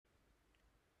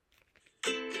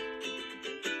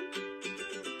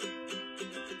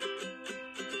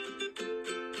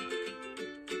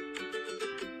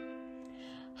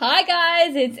Hi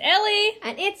guys, it's Ellie.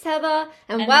 And it's Heather,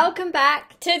 and welcome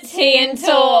back to Tea and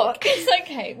Talk. It's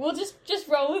okay, we'll just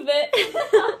roll with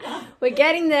it. We're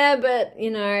getting there, but,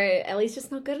 Ellie's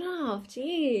just not good enough.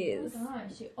 Jeez. Oh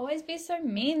gosh, you always be so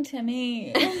mean to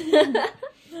me.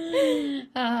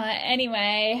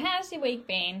 Anyway, how's your week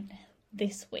been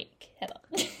this week, Heather?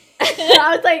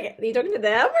 I was like, are you talking to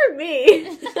them or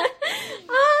me?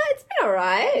 It's been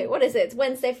alright. What is it? It's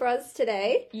Wednesday for us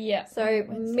today. Yeah. So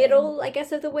Wednesday. middle, I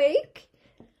guess, of the week.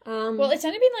 Well, it's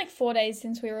only been like 4 days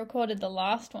since we recorded the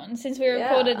last one. Since we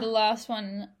recorded the last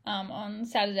one on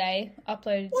Saturday,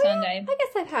 uploaded Sunday. I guess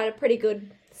I've had a pretty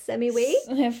good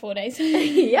semi-week. 4 days.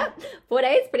 Yep. 4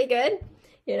 days, pretty good.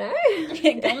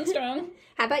 Going strong.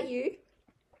 How about you?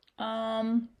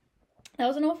 That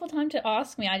was an awful time to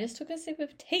ask me. I just took a sip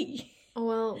of tea. Oh,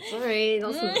 well, sorry.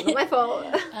 That's not my fault.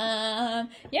 Yeah,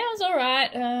 it was all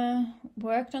right.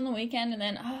 Worked on the weekend, and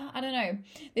then, I don't know.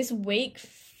 This week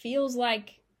feels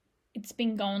like it's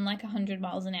been going like 100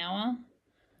 miles an hour.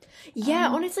 Yeah,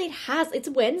 honestly, it has. It's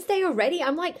Wednesday already.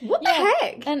 I'm like, what the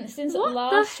heck? And since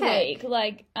last week,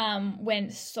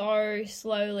 went so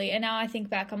slowly. And now I think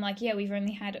back, I'm like, yeah, we've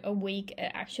only had a week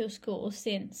at actual school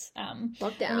since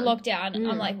lockdown.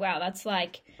 I'm like, wow, that's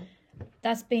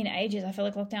been ages. I feel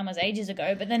like lockdown was ages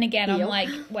ago. But then again, I'm like,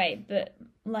 wait, but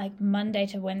like Monday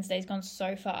to Wednesday's gone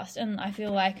so fast. And I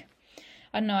feel like,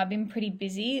 I don't know, I've been pretty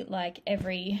busy like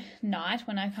every night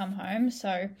when I come home. So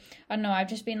I don't know, I've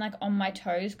just been like on my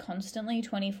toes constantly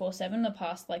 24/7 the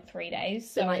past like 3 days.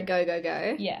 So like go.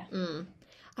 Yeah.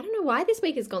 I don't know why this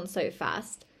week has gone so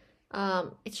fast.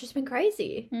 It's just been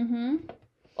crazy. Mm-hmm.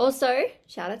 Also,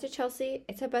 shout out to Chelsea.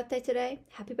 It's her birthday today.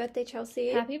 Happy birthday, Chelsea.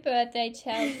 Happy birthday,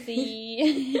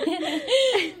 Chelsea.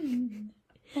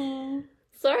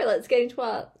 So let's get into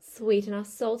our sweet and our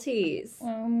salties.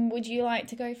 Would you like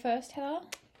to go first, Heather?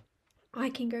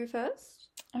 I can go first.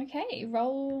 Okay,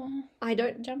 roll. I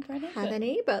don't jump right into have it.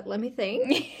 any, but let me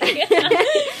think.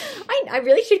 I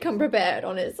really should come prepared,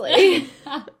 honestly.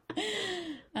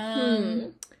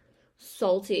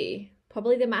 Salty.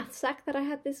 Probably the math sack that I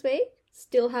had this week.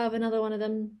 Still have another one of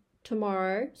them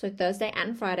tomorrow. So Thursday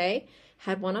and Friday.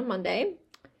 Had one on Monday.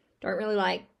 Don't really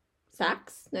like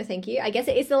sacks. No, thank you. I guess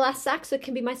it is the last sack, so it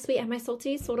can be my sweet and my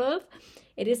salty, sort of.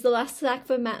 It is the last sack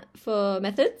for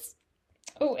methods.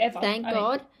 Oh, ever. Thank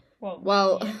God.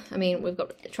 I mean, we've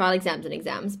got trial exams and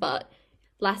exams, but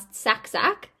last sack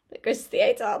that goes to the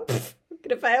ATAR. I'm going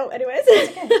to fail anyways.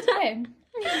 It's okay.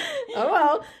 Oh,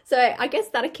 well. So I guess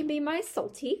that can be my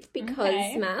salty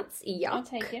because maths, yuck. I'll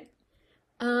take it.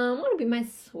 What would be my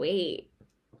sweet?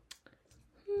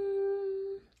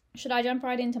 Should I jump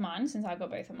right into mine since I've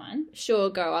got both of mine? Sure,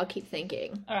 go. I'll keep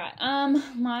thinking. All right.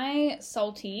 My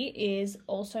salty is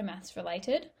also maths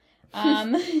related.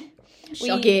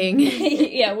 Shocking.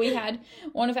 We had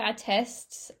one of our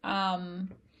tests. It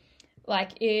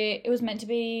was meant to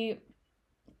be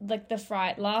like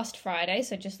the last Friday,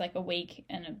 so just like a week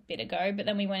and a bit ago, but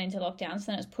then we went into lockdown, so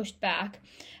then it was pushed back,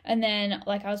 and then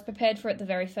like I was prepared for it the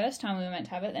very first time we were meant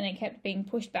to have it, then it kept being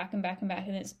pushed back and back and back,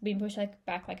 and it's been pushed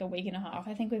back like a week and a half.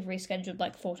 I think we've rescheduled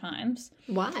like 4 times.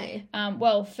 Why?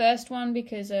 First one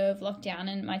because of lockdown,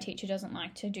 and my teacher doesn't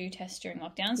like to do tests during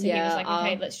lockdown, so he was like,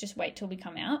 okay, let's just wait till we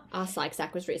come out. Our psych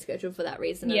sack was rescheduled for that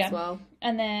reason as well.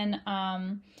 And then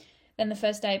the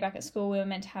first day back at school, we were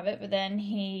meant to have it, but then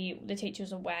the teacher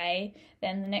was away.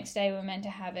 Then the next day we were meant to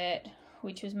have it,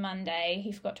 which was Monday.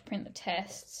 He forgot to print the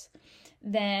tests.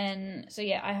 Then,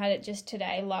 I had it just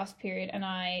today, last period, and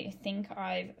I think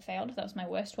I've failed. That was my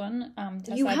worst one.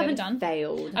 Test You I've haven't ever done.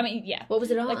 failed? I mean, yeah. What was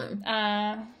it on?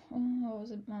 What was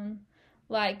it on?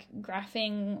 Like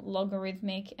graphing,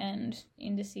 logarithmic, and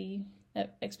indice,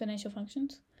 exponential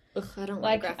functions. Ugh, I don't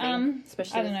like graphing,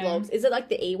 especially with logs. Is it like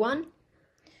the E one?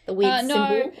 The weird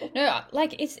symbol? No,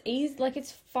 like it's easy, like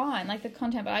it's fine, like the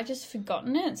content, but I've just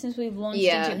forgotten it since we've launched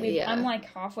into it. I'm like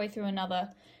halfway through another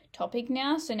topic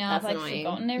now, so now I've like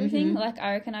forgotten everything. Like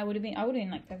I reckon I would have been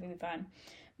like perfectly fine.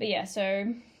 But yeah, so,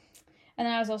 and then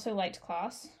I was also late to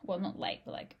class. Well, not late,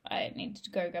 but like I needed to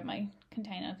go grab my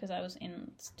container because I was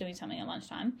doing something at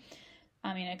lunchtime.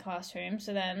 I'm in a classroom,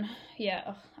 so then,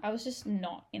 I was just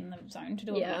not in the zone to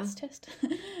do a maths test.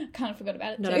 Kind of forgot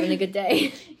about it Not having a good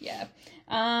day. Yeah.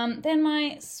 Then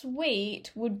my sweet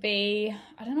would be,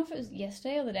 I don't know if it was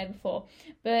yesterday or the day before,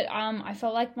 but I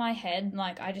felt like my head,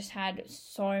 like I just had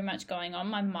so much going on.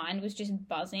 My mind was just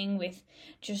buzzing with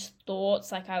just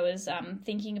thoughts, like I was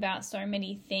thinking about so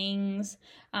many things.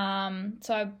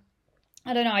 So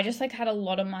I don't know, I just like had a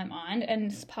lot on my mind,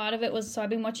 and part of it was, so I've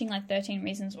been watching like 13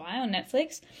 Reasons Why on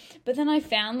Netflix, but then I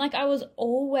found like I was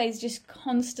always just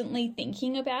constantly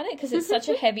thinking about it because it's such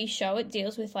a heavy show. It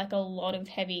deals with like a lot of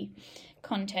heavy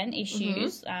content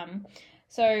issues.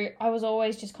 So I was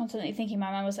always just constantly thinking,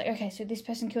 my mind was like, okay, so this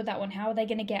person killed that one. How are they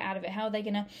going to get out of it? How are they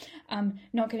going to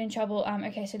not get in trouble?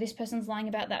 Okay, so this person's lying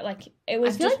about that. Like, it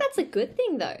was I feel like that's a good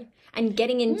thing though. And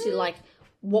getting into like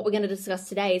what we're going to discuss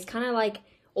today is kind of like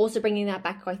also bringing that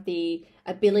back, like the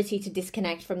ability to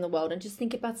disconnect from the world and just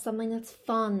think about something that's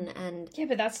fun and... Yeah,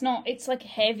 but that's not... It's like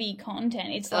heavy content.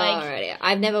 It's like... Alrighty. Yeah.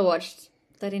 I've never watched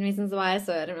 13 Reasons Why,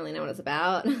 so I don't really know what it's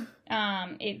about.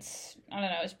 It's... I don't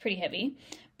know. It's pretty heavy.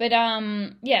 But,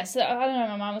 yeah, so I don't know,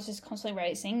 my mind was just constantly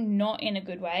racing, not in a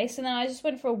good way. So then I just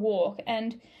went for a walk,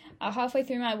 and halfway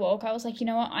through my walk, I was like, you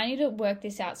know what, I need to work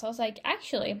this out. So I was like,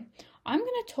 actually, I'm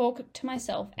going to talk to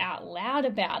myself out loud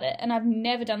about it. And I've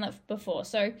never done that before.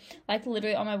 So, like,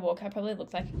 literally on my walk, I probably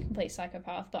looked like a complete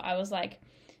psychopath, but I was, like,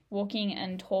 walking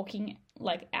and talking,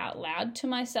 like, out loud to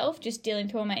myself, just dealing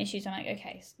through all my issues. I'm like,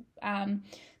 okay,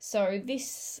 so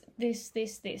this.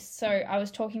 So I was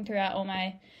talking throughout all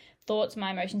my thoughts, my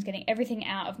emotions, getting everything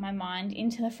out of my mind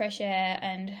into the fresh air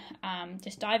and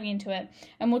just diving into it.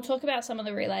 And we'll talk about some of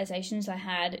the realizations I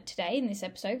had today in this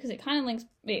episode because it kind of links,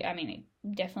 I mean,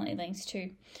 it definitely links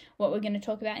to what we're going to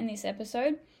talk about in this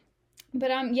episode. But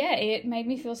yeah, it made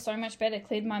me feel so much better,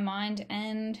 cleared my mind,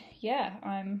 and yeah,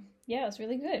 it was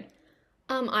really good.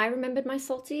 I remembered my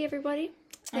salty, everybody.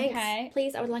 Thanks. Okay.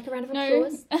 Please, I would like a round of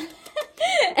applause. No,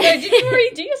 did you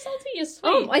already do your salty? Your sweet?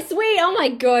 Oh, my sweet. Oh my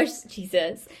gosh.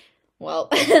 Jesus. Well,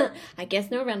 I guess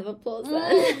no round of applause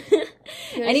then.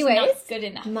 Anyways, good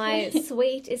enough. My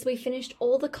sweet is we finished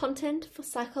all the content for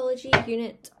Psychology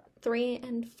Unit 3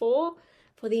 and 4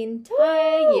 for the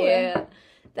entire year.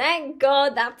 Thank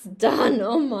God that's done.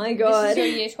 Oh my God. This is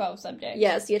your Year 12 subject.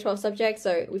 Yes, Year 12 subject.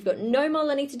 So we've got no more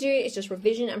learning to do. It's just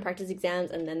revision and practice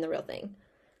exams and then the real thing.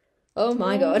 Oh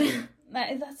my God.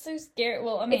 That's so scary.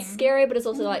 Well, I mean... It's scary, but it's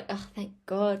also like, oh, thank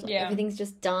God. Like, everything's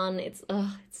just done. It's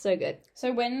so good.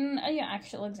 So when are your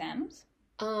actual exams?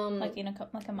 Like in a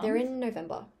month? They're in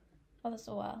November. Oh, that's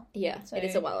a while. Yeah, so it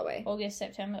is a while away. August,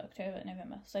 September, October,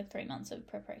 November. It's like 3 months of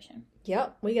preparation.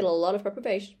 Yep, we get a lot of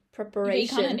preparation. You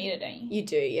kind of need it, don't you? You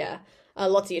do, yeah.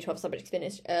 Lots of Year 12 subjects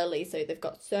finish early, so they've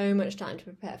got so much time to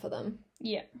prepare for them.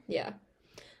 Yeah. Yeah.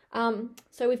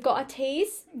 So we've got our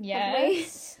teas.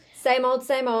 Yes. Same old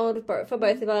for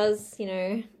both of us, you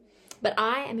know. But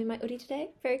I am in my hoodie today.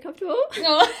 Very comfortable.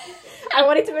 Oh. I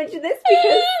wanted to mention this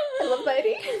because I love my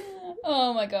hoodie.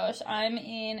 Oh my gosh. I'm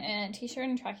in a t-shirt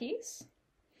and trackies.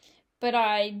 But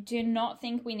I do not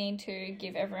think we need to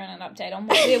give everyone an update on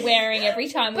what we're wearing every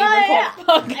time we record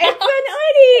podcasts. It's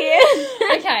an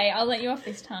hoodie! Okay, I'll let you off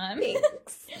this time.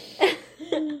 Thanks.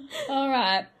 All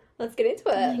right. Let's get into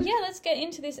it. Yeah, let's get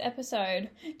into this episode.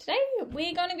 Today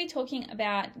we're going to be talking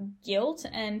about guilt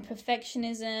and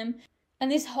perfectionism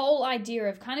and this whole idea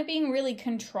of kind of being really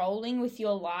controlling with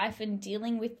your life and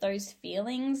dealing with those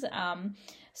feelings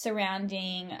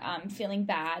surrounding feeling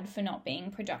bad for not being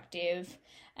productive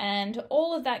and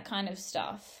all of that kind of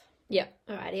stuff. Yeah,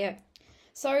 alright, yeah.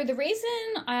 So the reason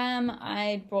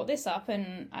I brought this up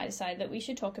and I decided that we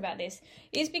should talk about this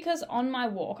is because on my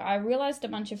walk I realized a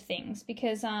bunch of things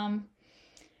because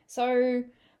so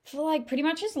for like pretty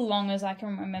much as long as I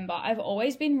can remember, I've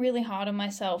always been really hard on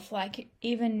myself. Like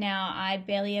even now I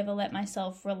barely ever let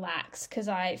myself relax because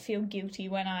I feel guilty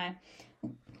when I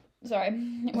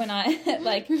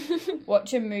like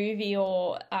watch a movie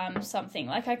or something.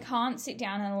 Like I can't sit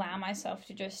down and allow myself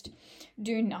to just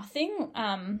do nothing.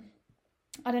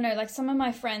 I don't know, like some of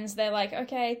my friends, they're like,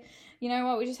 okay, you know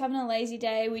what, we're just having a lazy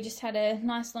day. We just had a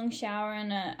nice long shower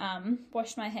and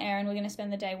washed my hair and we're going to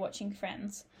spend the day watching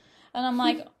Friends. And I'm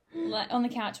like on the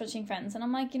couch watching Friends. And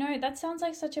I'm like, you know, that sounds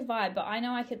like such a vibe, but I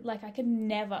know I could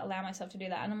never allow myself to do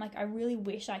that. And I'm like, I really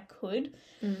wish I could.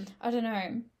 I don't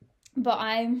know. But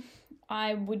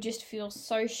I would just feel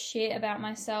so shit about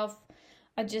myself.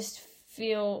 I just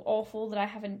feel awful that I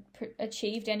haven't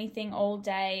achieved anything all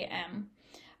day.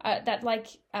 That like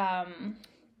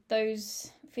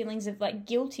those feelings of like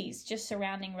guilties just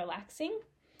surrounding relaxing.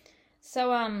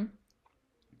 So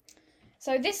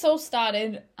this all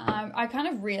started, I kind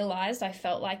of realized I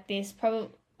felt like this probably,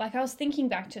 like I was thinking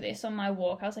back to this on my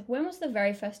walk. I was like, when was the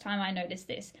very first time I noticed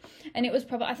this? And it was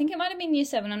probably, I think it might have been Year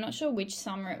 7. I'm not sure which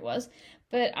summer it was,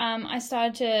 but it might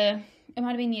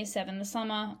have been Year 7, the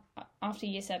summer after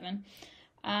Year 7.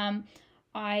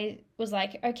 I was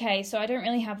like, okay, so I don't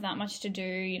really have that much to do,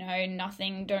 you know,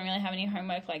 nothing, don't really have any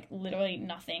homework, like literally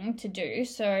nothing to do.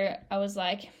 So I was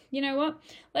like, you know what,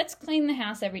 let's clean the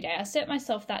house every day. I set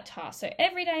myself that task. So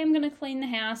every day I'm going to clean the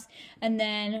house, and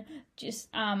then just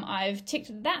I've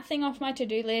ticked that thing off my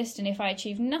to-do list, and if I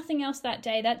achieve nothing else that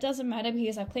day, that doesn't matter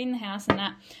because I've cleaned the house, and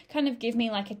that kind of give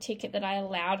me like a ticket that I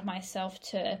allowed myself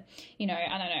to, you know,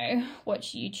 I don't know, watch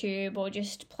YouTube or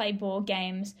just play board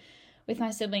games with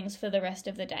my siblings for the rest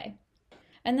of the day.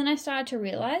 And then I started to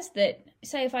realize that,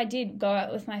 say if I did go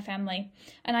out with my family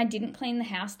and I didn't clean the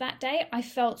house that day, I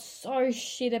felt so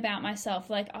shit about myself.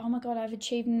 Like, oh my God, I've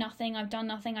achieved nothing. I've done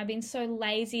nothing. I've been so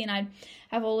lazy, and I'd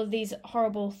have all of these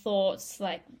horrible thoughts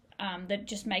like that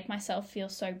just make myself feel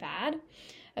so bad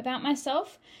about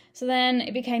myself. So then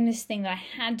it became this thing that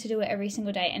I had to do it every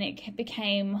single day, and it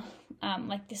became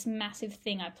like this massive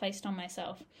thing I placed on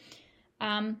myself.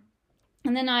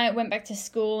 And then I went back to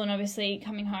school, and obviously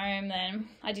coming home, then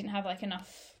I didn't have like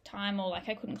enough time, or like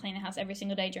I couldn't clean the house every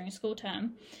single day during school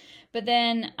term. But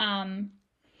then I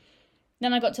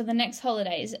got to the next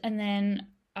holidays, and then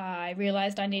I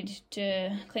realized I needed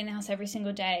to clean the house every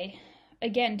single day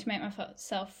again to make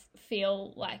myself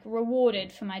feel like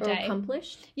rewarded for my day.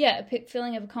 Accomplished? Yeah, a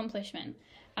feeling of accomplishment.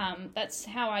 That's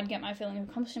how I'd get my feeling of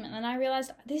accomplishment. And then I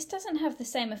realized this doesn't have the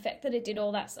same effect that it did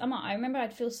all that summer. I remember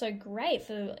I'd feel so great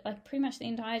for like pretty much the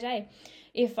entire day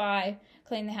if I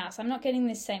clean the house. I'm not getting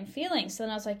this same feeling. So then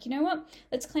I was like, you know what?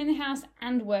 Let's clean the house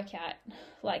and work out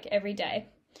like every day.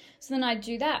 So then I'd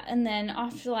do that. And then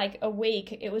after like a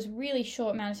week, it was really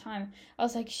short amount of time, I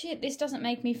was like, shit, this doesn't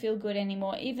make me feel good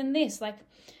anymore. Even this, like,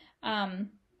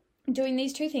 doing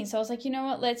these two things. So I was like, you know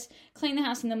what, let's clean the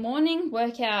house in the morning,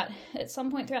 work out at some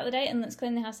point throughout the day, and let's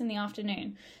clean the house in the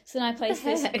afternoon. So then I placed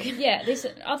this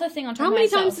other thing on top of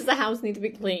myself. How many times does the house need to be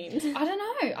cleaned? I don't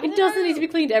know. It doesn't need to be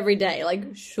cleaned every day,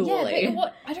 like, surely. Yeah,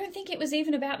 but I don't think it was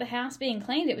even about the house being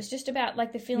cleaned. It was just about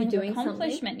like the feeling of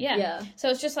accomplishment. Yeah. So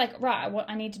it's just like, right,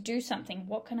 I need to do something.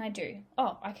 What can I do?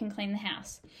 Oh, I can clean the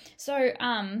house. So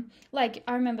like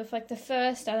I remember for like the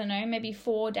first, I don't know, maybe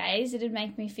 4 days, it'd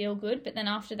make me feel good, but then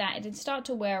after that it'd start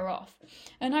to wear off.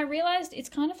 And I realized it's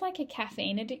kind of like a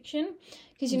caffeine addiction,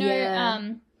 because you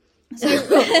know so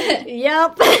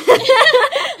yep.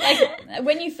 like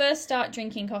when you first start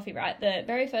drinking coffee, right, the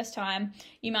very first time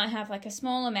you might have like a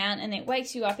small amount, and it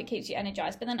wakes you up, it keeps you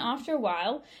energized, but then after a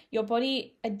while your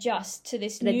body adjusts to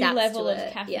this new level of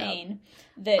caffeine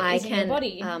that is in your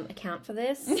body. I can account for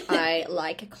this. I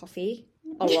like coffee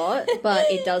a lot,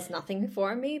 but it does nothing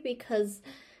for me because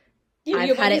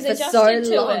I've had it for so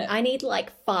long. I need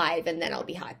like 5 and then I'll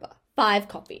be hyper. 5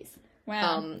 coffees.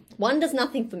 Wow. 1 does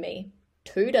nothing for me.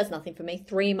 2 does nothing for me.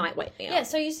 3 might wake me up. Yeah,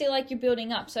 so you see like you're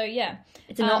building up. So yeah.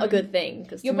 It's not a good thing,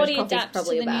 because your body adapts to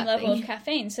the new level of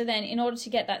caffeine. So then in order to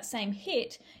get that same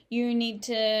hit, you need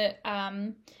to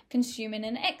consume in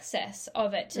an excess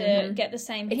of it to get the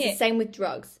same hit. It's the same with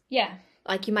drugs. Yeah.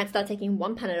 Like, you might start taking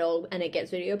 1 Panadol and it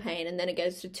gets rid of your pain, and then it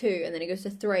goes to 2, and then it goes to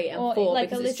 3 and or 4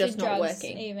 like because it's just not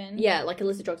working. Even. Yeah, like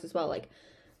illicit drugs as well, like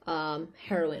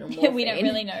heroin or morphine. We don't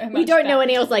really know much. We don't know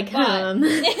any else, like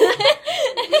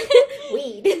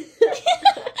weed.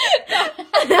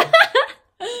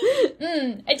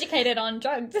 Educated on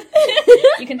drugs.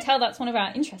 You can tell that's one of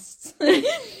our interests.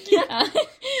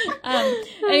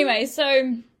 Anyway,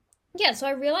 so I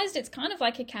realized it's kind of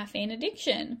like a caffeine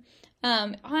addiction.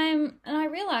 I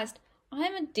realized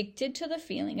I'm addicted to the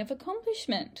feeling of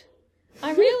accomplishment.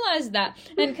 I realized that,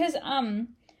 and because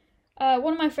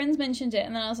one of my friends mentioned it,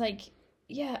 and then I was like,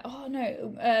 yeah, oh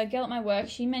no, a girl at my work,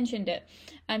 she mentioned it.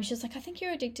 She's like, I think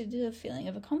you're addicted to the feeling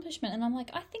of accomplishment. And I'm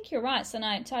like, I think you're right. So then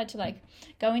I tried to like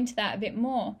go into that a bit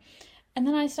more. And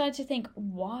then I started to think,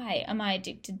 why am I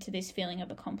addicted to this feeling of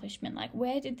accomplishment? Like,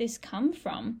 where did this come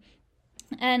from?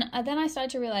 And then I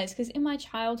started to realize, because in my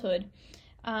childhood,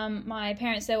 my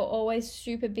parents, they were always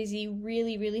super busy,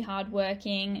 really, really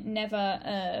hardworking, never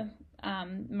a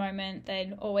moment.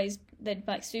 They'd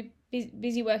like super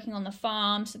busy working on the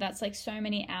farm, so that's like so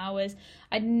many hours.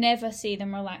 I'd never see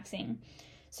them relaxing.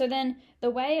 So then the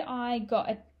way I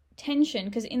got attention,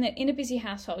 because in a busy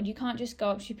household, you can't just go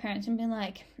up to your parents and be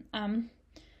like,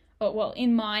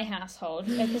 in my household,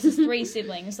 because there's 3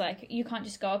 siblings, like, you can't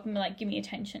just go up and be like, give me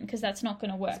attention, because that's not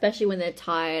going to work. Especially when they're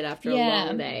tired after a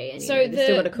long day, and they've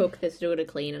still got to cook, they've still got to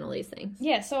clean, and all these things.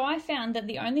 Yeah, so I found that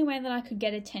the only way that I could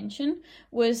get attention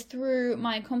was through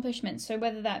my accomplishments. So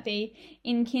whether that be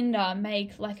in kinder,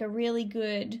 make like a really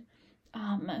good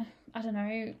I don't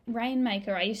know,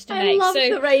 rainmaker I used to I make. love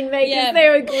the rainmakers. Yeah. They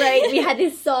were great. We had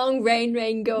this song, Rain,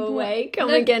 Rain, Go Away, Come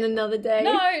Again Another Day.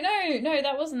 No,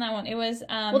 that wasn't that one. It was...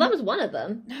 well, that was one of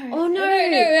them. No. Oh, no,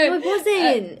 it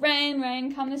wasn't. Rain,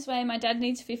 rain, come this way. My dad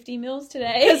needs 50 meals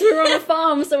today. Because we were on a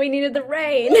farm, so we needed the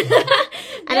rain.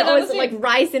 And it was like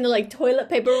rice in a like toilet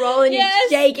paper roll, and you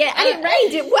shake it, and it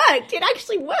rained. It worked. It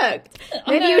actually worked.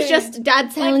 Maybe it was just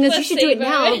Dad telling us you should do it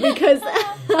now because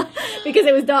because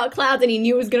it was dark clouds and he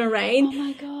knew it was going to rain. Oh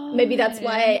my God. Maybe that's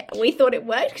why we thought it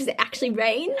worked, because it actually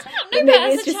rained. No, but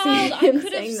as a child, I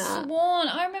could have sworn.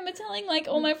 I remember telling like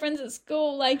all my friends at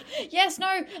school, like, yes,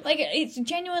 no, like it's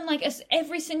genuine. Like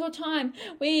every single time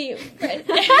we use it,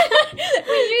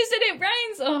 it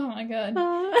rains. Oh my God.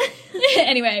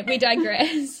 Anyway, we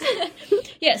digress.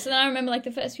 Yeah, so then I remember like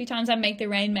the first few times I make the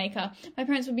rainmaker, my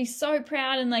parents would be so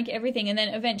proud and like everything, and then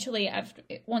eventually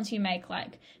once you make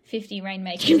like 50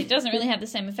 rainmakers, it doesn't really have the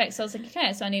same effect. So I was like,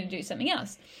 okay, so I need to do something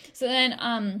else. So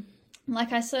then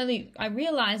like I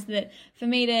realized that for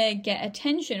me to get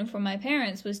attention from my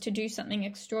parents was to do something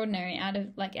extraordinary, out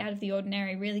of the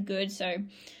ordinary, really good. So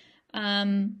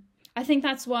I think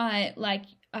that's why like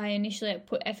I initially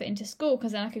put effort into school,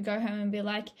 because then I could go home and be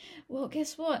like, well,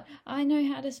 guess what? I know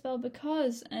how to spell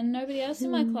because, and nobody else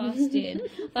in my class did.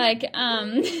 Like,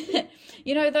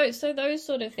 you know, those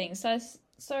sort of things. So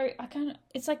I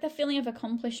it's like the feeling of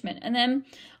accomplishment. And then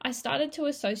I started to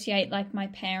associate like my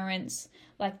parents,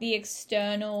 like the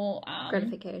external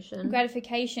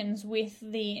gratifications with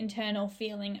the internal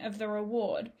feeling of the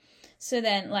reward. So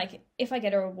then like if I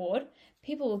get a reward,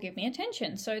 people will give me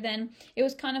attention. So then it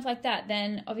was kind of like that.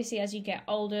 Then obviously as you get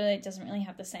older, it doesn't really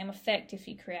have the same effect. If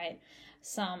you create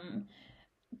some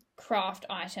craft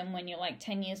item when you're like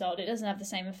 10 years old, it doesn't have the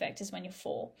same effect as when you're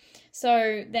 4.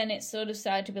 So then it sort of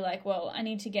started to be like, well, I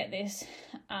need to get this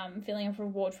feeling of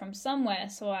reward from somewhere.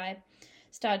 So I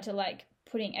started to like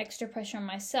putting extra pressure on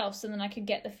myself so then I could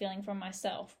get the feeling from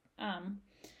myself.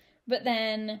 But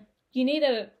then you need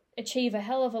to achieve a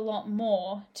hell of a lot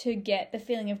more to get the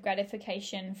feeling of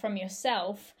gratification from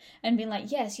yourself and be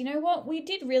like, yes, you know what, we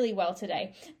did really well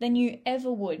today, than you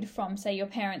ever would from, say, your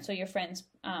parents or your friends.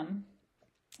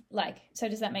 So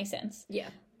does that make sense? Yeah.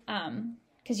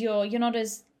 Because you're not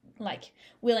as like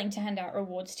willing to hand out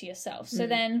rewards to yourself. So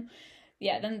then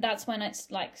that's when it's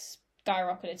like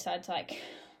skyrocketed. So it's like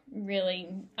really,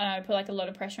 I put like a lot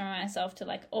of pressure on myself to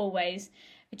like always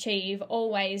achieve,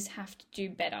 always have to do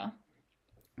better.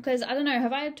 Because I don't know,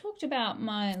 have I talked about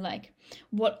my like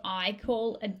what I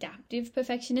call adaptive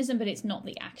perfectionism, but it's not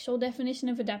the actual definition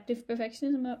of adaptive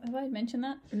perfectionism? Have I mentioned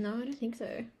that? No, I don't think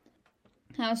so.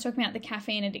 I was talking about the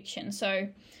caffeine addiction. So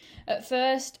at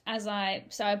first, as I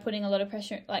started putting a lot of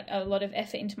pressure, like a lot of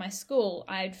effort into my school,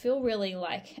 I'd feel really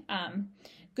like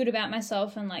good about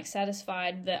myself and like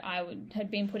satisfied that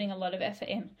had been putting a lot of effort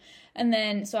in. And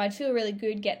then, so I'd feel really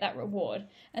good, get that reward.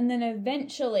 And then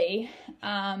eventually,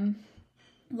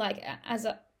 like as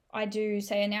I do,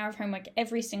 say, an hour of homework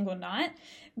every single night,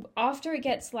 after it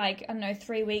gets like, I don't know,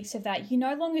 3 weeks of that, you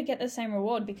no longer get the same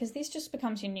reward because this just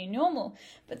becomes your new normal.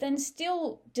 But then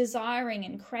still desiring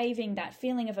and craving that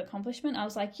feeling of accomplishment, I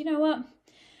was like, you know what?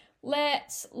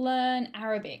 Let's learn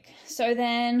Arabic. So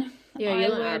then you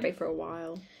learn Arabic for a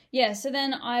while. Yeah, so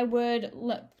then I would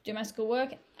do my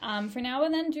schoolwork for an hour,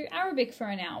 then do Arabic for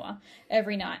an hour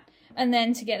every night. And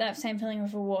then to get that same feeling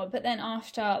of reward. But then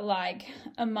after like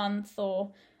a month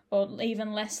or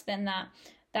even less than that,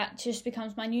 that just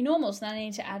becomes my new normal. So then I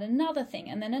need to add another thing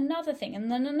and then another thing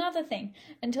and then another thing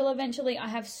until eventually I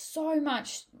have so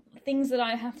much things that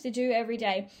I have to do every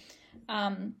day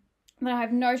that I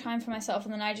have no time for myself.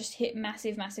 And then I just hit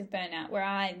massive, massive burnout where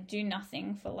I do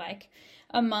nothing for like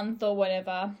a month or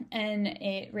whatever, and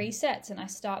it resets and I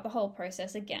start the whole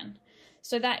process again.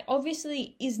 So that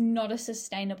obviously is not a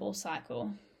sustainable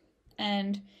cycle,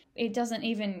 and it doesn't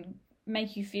even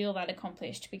make you feel that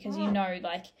accomplished because you know,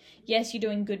 like, yes, you're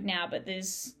doing good now, but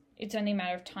it's only a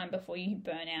matter of time before you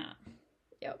burn out.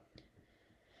 Yep.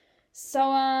 So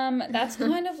that's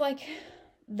kind of like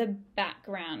the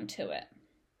background to it.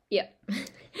 Yep.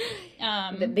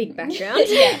 The big background.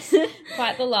 Yes,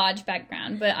 quite the large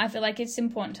background, but I feel like it's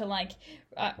important to like,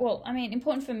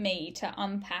 important for me to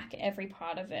unpack every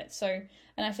part of it. So,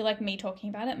 and I feel like me talking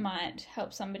about it might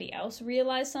help somebody else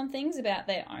realize some things about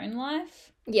their own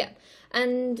life. Yeah,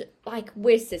 and like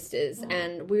we're sisters,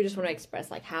 and we just want to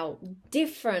express like how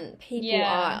different people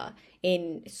are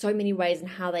in so many ways and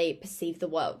how they perceive the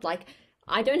world. Like,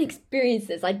 I don't experience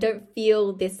this. I don't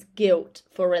feel this guilt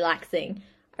for relaxing.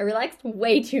 I relaxed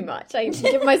way too much. I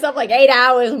give myself like 8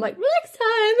 hours. I'm like, relax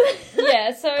time.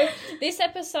 Yeah, so this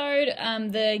episode,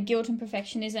 the guilt and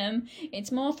perfectionism,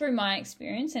 it's more through my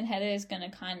experience, and Heather is going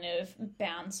to kind of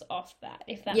bounce off that,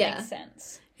 if that makes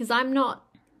sense. Because I'm not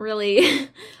really, I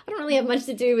don't really have much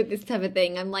to do with this type of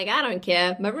thing. I'm like, I don't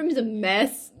care. My room's a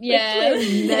mess. Yeah.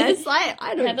 It's a mess.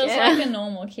 I don't Heather's care. like a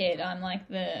normal kid. I'm like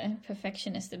the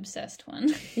perfectionist obsessed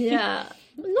one. Yeah.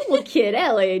 Normal kid,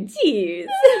 Ellie. Jeez.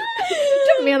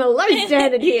 Took me on a low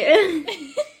standard here.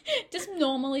 Does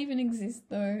normal even exist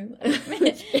though?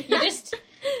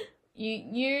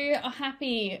 You are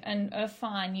happy and are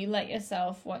fine. You let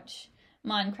yourself watch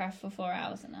Minecraft for 4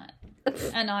 hours a night.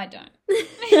 And I don't.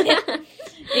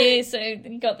 Yeah, so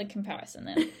you got the comparison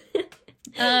there.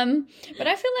 But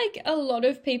I feel like a lot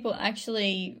of people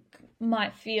actually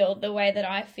might feel the way that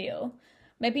I feel.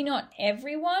 Maybe not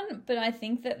everyone, but I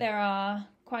think that there are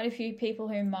quite a few people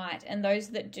who might, and those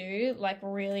that do, like,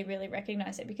 really, really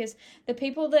recognize it. Because the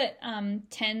people that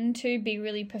tend to be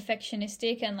really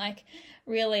perfectionistic and, like,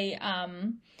 really,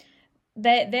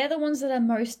 they're the ones that are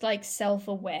most, like,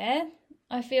 self-aware,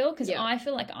 I feel, because I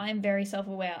feel like I'm very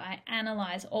self-aware. I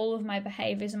analyze all of my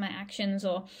behaviors and my actions,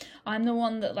 or I'm the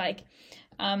one that, like,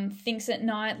 thinks at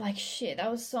night, like, shit, that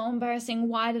was so embarrassing.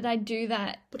 Why did I do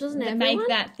that? But doesn't everyone? Make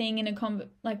that thing in a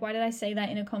why did I say that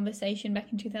in a conversation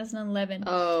back in 2011?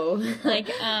 Oh. Like,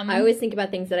 I always think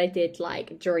about things that I did,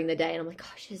 like, during the day, and I'm like,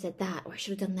 oh, I should have said that, or I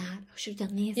should have done that, or I should have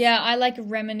done this. Yeah, I, like,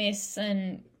 reminisce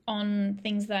on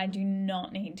things that I do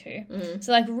not need to.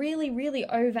 So, like, really, really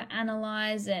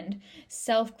overanalyze and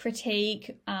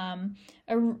self-critique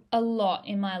a lot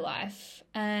in my life.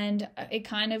 And it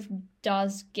kind of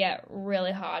does get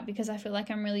really hard because I feel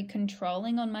like I'm really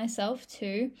controlling on myself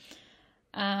too.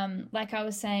 Like I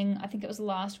was saying, I think it was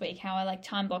last week, how I, like,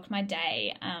 time blocked my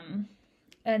day,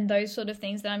 and those sort of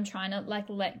things that I'm trying to, like,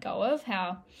 let go of.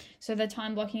 So the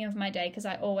time blocking of my day, because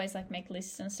I always, like, make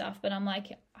lists and stuff, but I'm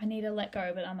like, I need to let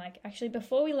go. But I'm like, actually,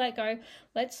 before we let go,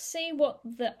 let's see what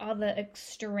the other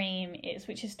extreme is,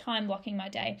 which is time blocking my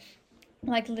day.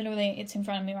 Like, literally, it's in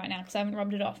front of me right now because I haven't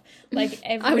rubbed it off. Like,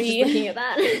 I was just looking at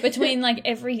that. between, like,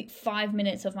 every 5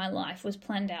 minutes of my life was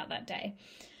planned out that day.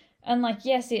 And, like,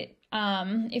 yes, it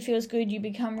feels good, you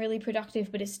become really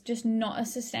productive, but it's just not a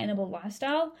sustainable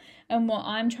lifestyle. And what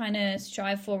I'm trying to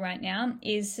strive for right now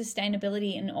is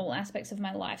sustainability in all aspects of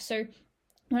my life. So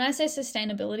when I say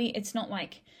sustainability, it's not,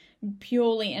 like,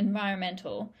 purely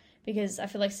environmental, because I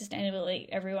feel like sustainability,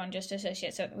 everyone just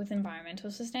associates it with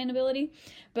environmental sustainability.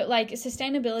 But, like,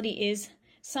 sustainability is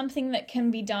something that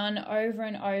can be done over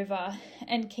and over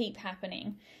and keep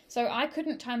happening. So I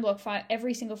couldn't time block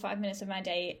every single 5 minutes of my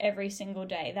day every single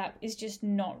day. That is just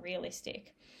not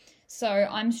realistic. So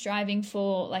I'm striving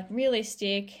for, like,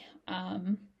 realistic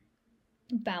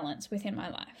balance within my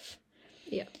life.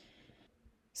 Yeah.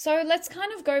 So let's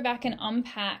kind of go back and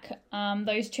unpack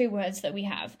those two words that we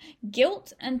have,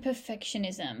 guilt and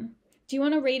perfectionism. Do you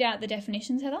want to read out the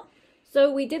definitions, Heather?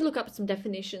 So we did look up some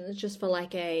definitions just for,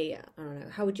 like, I don't know,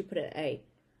 how would you put it? A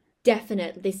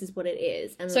definite, this is what it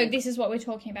is. And so, like, this is what we're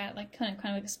talking about, like, kind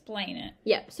of explain it.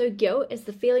 Yeah, so guilt is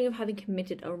the feeling of having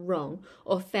committed a wrong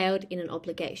or failed in an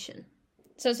obligation.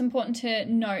 So it's important to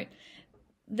note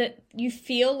that you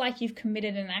feel like you've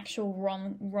committed an actual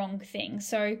wrong thing.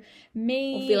 So Or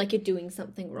feel like you're doing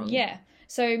something wrong. Yeah.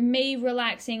 So me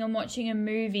relaxing and watching a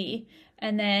movie,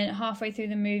 and then halfway through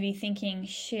the movie thinking,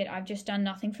 shit, I've just done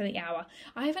nothing for the hour.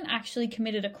 I haven't actually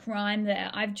committed a crime there.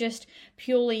 I've just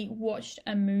purely watched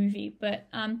a movie. But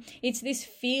it's this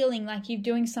feeling like you're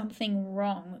doing something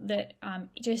wrong that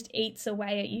just eats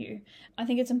away at you. I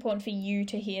think it's important for you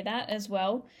to hear that as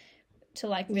well, to,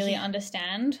 like, really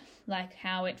understand, like,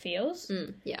 how it feels.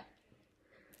 Yeah.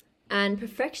 And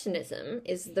perfectionism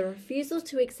is the refusal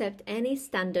to accept any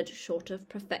standard short of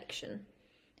perfection.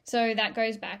 So that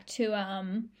goes back to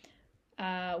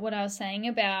what I was saying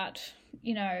about,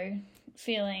 you know,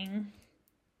 feeling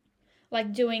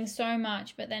like doing so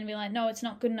much, but then be like, no, it's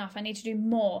not good enough. I need to do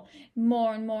more and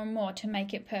more and more to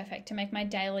make it perfect, to make my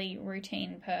daily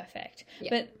routine perfect. Yeah.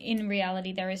 But in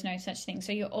reality, there is no such thing.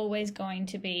 So you're always going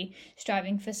to be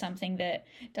striving for something that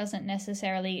doesn't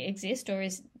necessarily exist or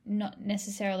is not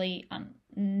necessarily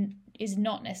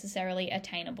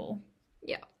attainable.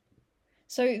 Yeah.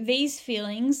 So these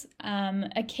feelings,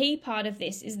 a key part of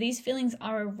this is these feelings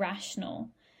are irrational.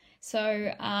 So,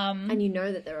 and you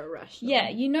know that they're irrational. Yeah,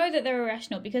 you know that they're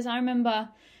irrational, because I remember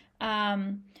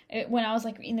when I was,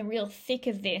 like, in the real thick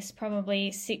of this,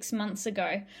 probably 6 months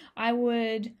ago, I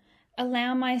would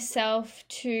allow myself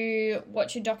to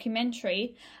watch a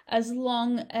documentary as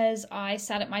long as I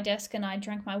sat at my desk and I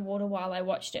drank my water while I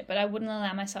watched it, but I wouldn't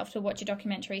allow myself to watch a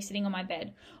documentary sitting on my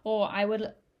bed. Or I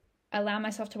would allow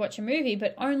myself to watch a movie,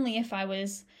 but only if I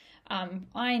was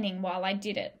ironing while I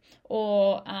did it.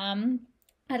 Or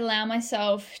I'd allow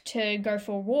myself to go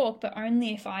for a walk, but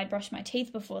only if I brushed my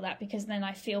teeth before that, because then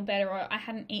I feel better, or I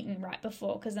hadn't eaten right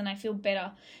before, because then I feel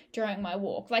better during my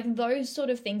walk. Like those sort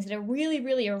of things that are really,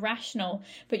 really irrational,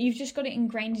 but you've just got it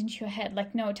ingrained into your head.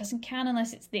 Like, no, it doesn't count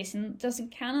unless it's this, and it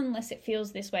doesn't count unless it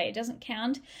feels this way. It doesn't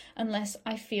count unless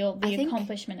I feel the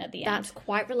accomplishment at the end. That's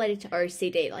quite related to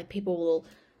OCD. Like, people will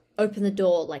open the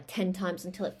door like 10 times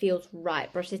until it feels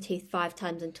right, brush their teeth 5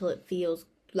 times until it feels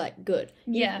like good.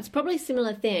 Yeah. It's probably a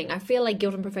similar thing. I feel like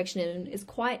guilt and perfectionism is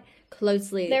quite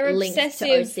closely linked to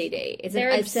OCD. It's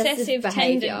an obsessive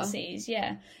behavior. Tendencies,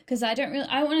 yeah. Because I don't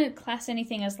want to class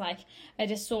anything as like a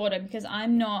disorder, because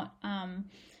I'm not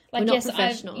like, we're not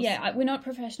professionals. We're not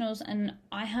professionals, and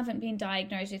I haven't been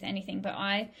diagnosed with anything, but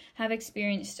I have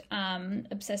experienced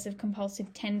obsessive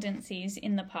compulsive tendencies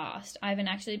in the past. I haven't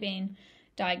actually been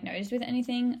diagnosed with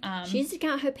anything. She used to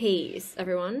count her P's,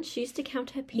 everyone. She used to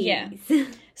count her P's. Yeah.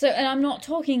 So, and I'm not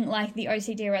talking like the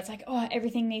OCD where it's like, oh,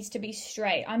 everything needs to be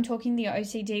straight. I'm talking the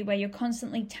OCD where you're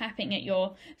constantly tapping at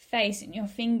your face and your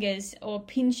fingers, or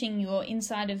pinching your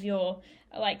inside of your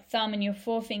like thumb and your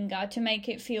forefinger to make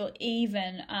it feel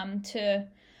even,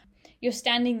 you're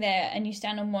standing there and you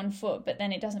stand on one foot, but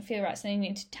then it doesn't feel right, so then you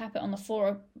need to tap it on the floor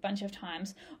a bunch of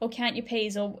times, or count your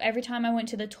P's. Or every time I went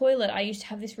to the toilet, I used to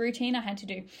have this routine I had to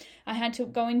do. I had to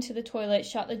go into the toilet,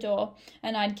 shut the door,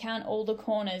 and I'd count all the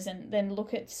corners and then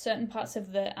look at certain parts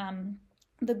of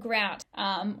the grout.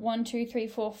 1, 2, 3,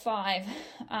 4, 5.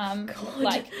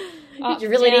 Like up, you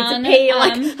really down, need to pee.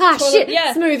 Like, toilet, shit,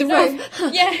 yeah. smooth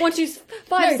roof. Yeah. 1, 2,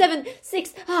 5, 7, 6.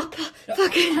 Fuck.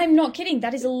 I'm not kidding.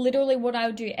 That is literally what I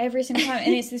would do every single time.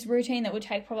 And it's this routine that would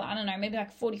take probably, I don't know, maybe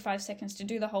like 45 seconds to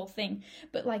do the whole thing.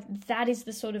 But like, that is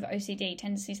the sort of OCD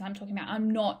tendencies I'm talking about. I'm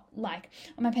not like,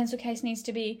 my pencil case needs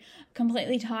to be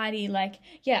completely tidy. Like,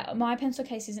 yeah, my pencil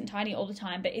case isn't tidy all the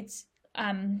time, but it's,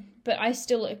 but I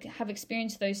still have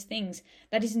experienced those things.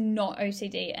 That is not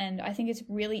OCD, and I think it's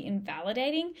really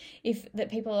invalidating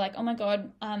that people are like, oh my god,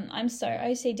 I'm so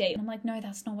OCD. And I'm like, no,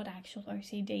 that's not what actual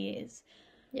OCD is.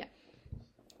 Yeah.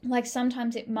 Like,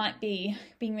 sometimes it might be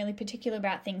being really particular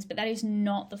about things, but that is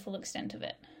not the full extent of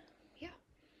it. Yeah.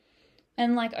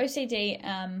 And like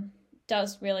OCD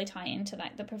does really tie into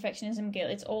like the perfectionism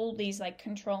guilt. It's all these like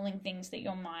controlling things that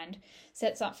your mind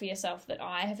sets up for yourself that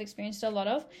I have experienced a lot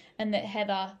of, and that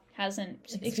Heather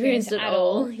hasn't experienced at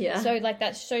all. Yeah. So like,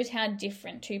 that shows how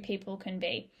different two people can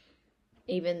be.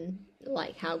 Even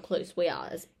like how close we are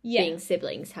as being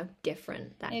siblings, how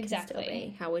different that can still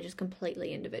be. How we're just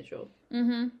completely individual.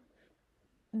 Mm-hmm.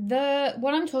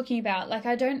 What I'm talking about, like,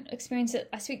 I don't experience it,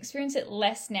 I experience it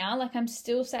less now. Like, I'm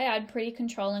still I'm pretty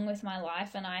controlling with my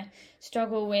life, and I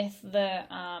struggle with the,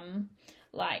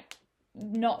 like,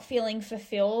 not feeling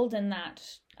fulfilled, and that,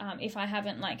 if I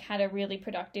haven't, like, had a really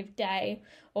productive day,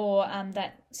 or,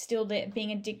 that still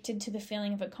being addicted to the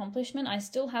feeling of accomplishment, I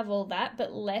still have all that,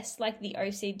 but less like the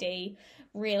OCD,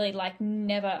 really like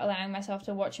never allowing myself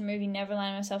to watch a movie, never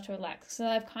allowing myself to relax. So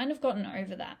I've kind of gotten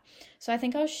over that. So I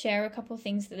think I'll share a couple of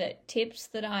things tips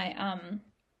that I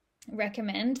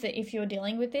recommend that if you're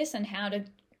dealing with this, and how to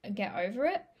get over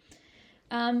it.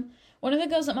 One of the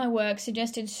girls at my work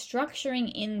suggested structuring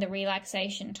in the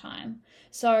relaxation time.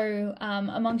 So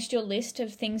amongst your list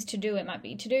of things to do, it might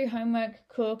be to do homework,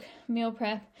 cook, meal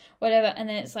prep, whatever, and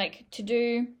then it's like to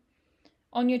do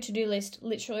on your to-do list,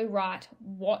 literally write,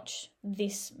 watch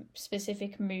this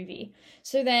specific movie.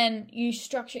 So then you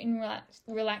structure in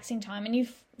relaxing time, and you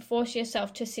force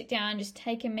yourself to sit down and just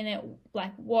take a minute,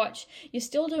 like watch. You're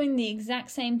still doing the exact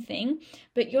same thing,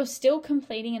 but you're still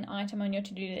completing an item on your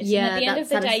to-do list. Yeah, and at the end of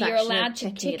the day, you're allowed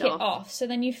to tick it off. So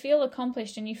then you feel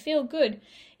accomplished and you feel good,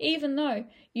 even though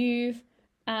you've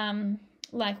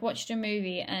like watched a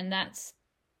movie and that's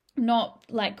not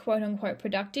like quote unquote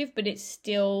productive, but it's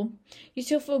still, you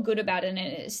still feel good about it, and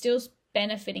it's still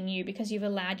benefiting you because you've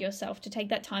allowed yourself to take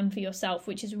that time for yourself,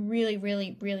 which is really,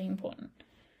 really, really important.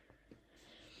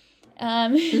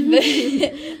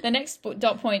 The next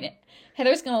dot point,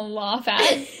 Heather's going to laugh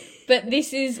at, but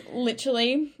this is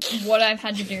literally what I've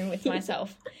had to do with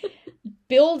myself.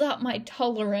 Build up my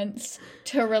tolerance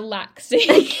to relaxing.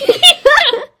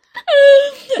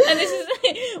 And this is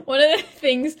one of the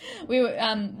things we were,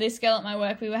 this girl at my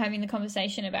work, we were having the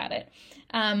conversation about it.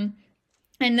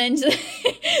 And then,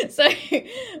 so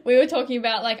we were talking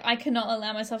about, like, I cannot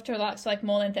allow myself to relax for, like,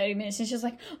 more than 30 minutes. And she's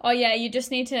like, oh, yeah, you just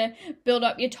need to build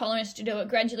up your tolerance to do it,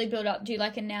 gradually build up, do,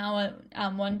 like, an hour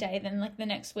one day, then, like, the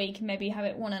next week, maybe have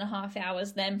it 1.5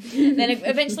 hours, then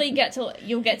eventually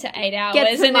you'll get to 8 hours.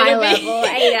 Get to my level,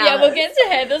 8 hours. Yeah, we'll get to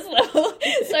Heather's level.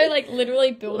 So, like,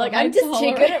 literally build up my I'm just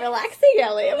tolerance. too good at relaxing,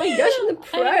 Ellie. Oh, my gosh, I'm the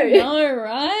pro. I know,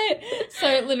 right?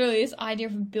 So, literally, this idea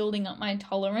of building up my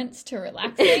tolerance to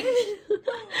relaxing.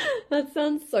 That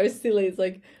sounds so silly. It's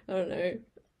like, I don't know.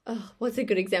 Oh, what's a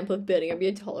good example of building up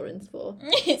your tolerance for?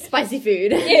 Spicy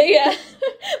food. Yeah.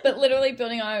 But literally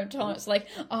building up tolerance, like,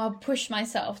 I'll push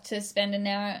myself to spend an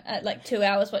hour, like 2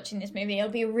 hours watching this movie.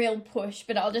 It'll be a real push,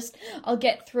 but I'll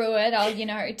get through it.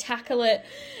 I'll, tackle it.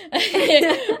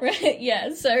 Right?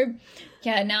 Yeah. So,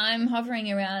 yeah, now I'm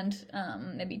hovering around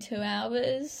maybe 2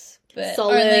 hours, but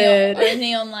solid.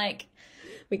 only on like,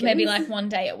 maybe like one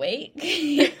day a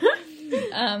week.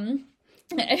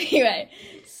 Anyway,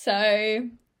 so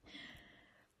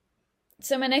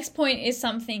my next point is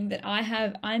something that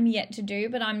I'm yet to do,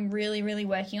 but I'm really, really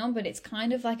working on, but it's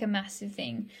kind of like a massive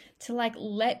thing to like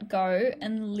let go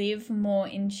and live more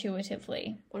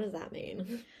intuitively. What does that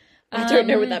mean? I don't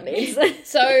know what that means.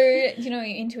 So, do you know what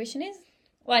intuition is?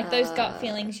 Like those gut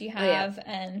feelings you have,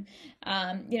 and,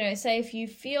 say if you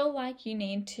feel like you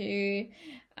need to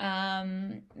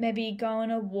maybe go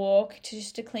on a walk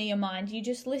just to clear your mind, you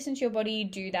just listen to your body, you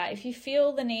do that. If you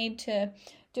feel the need to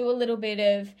do a little bit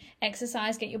of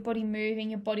exercise, get your body moving,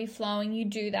 your body flowing, you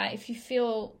do that. If you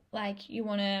feel like you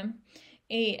want to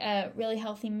eat a really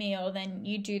healthy meal, then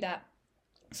you do that.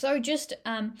 So just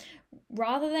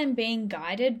rather than being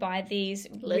guided by these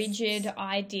rigid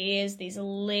ideas, these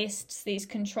lists, these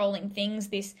controlling things,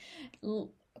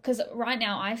 because right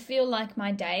now I feel like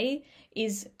my day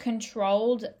is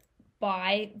controlled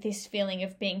by this feeling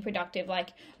of being productive.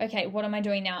 Like, okay, what am I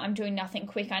doing now? I'm doing nothing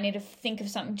quick. I need to think of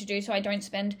something to do so I don't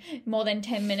spend more than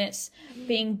 10 minutes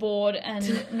being bored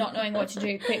and not knowing what to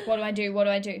do. Quick, what do I do? What do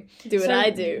I do? Do what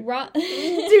I do.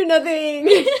 Do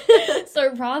nothing.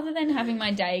 So rather than having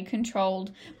my day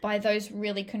controlled by those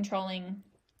really controlling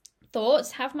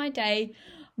thoughts, have my day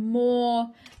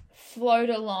more flowed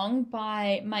along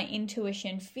by my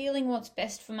intuition, feeling what's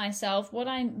best for myself, what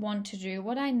I want to do,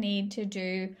 what I need to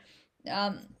do,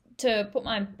 to put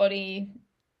my body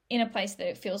in a place that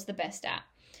it feels the best at.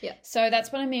 Yeah. So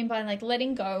that's what I mean by like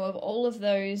letting go of all of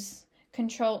those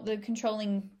the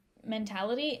controlling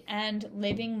mentality and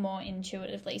living more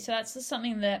intuitively. So that's just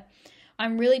something that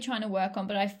I'm really trying to work on,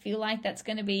 but I feel like that's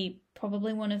going to be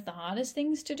probably one of the hardest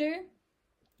things to do.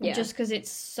 Yeah. Just because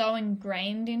it's so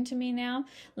ingrained into me now,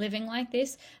 living like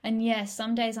this. And yes,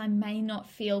 some days I may not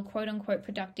feel quote unquote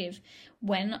productive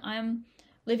when I'm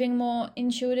living more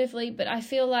intuitively, but I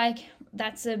feel like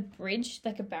that's a bridge,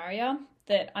 like a barrier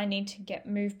that I need to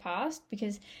move past,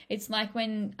 because it's like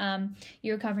when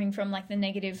you're recovering from like the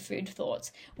negative food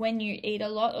thoughts. When you eat a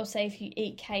lot, or say if you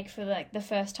eat cake for like the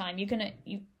first time,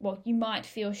 you might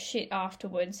feel shit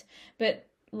afterwards, but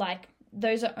like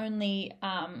those are only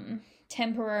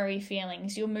temporary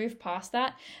feelings. You'll move past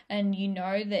that, and you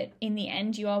know that in the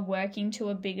end you are working to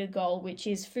a bigger goal, which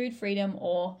is food freedom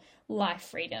or life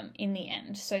freedom in the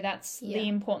end. So that's the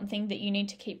important thing that you need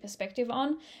to keep perspective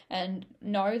on, and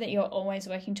know that you're always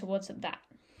working towards that.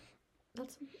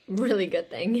 That's a really good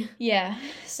thing. Yeah.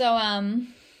 So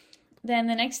then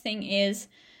the next thing is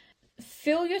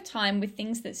fill your time with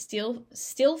things that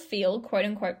still feel quote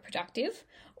unquote productive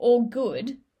or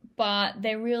good, but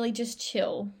they're really just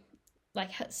chill,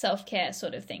 like self-care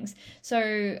sort of things.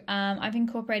 So I've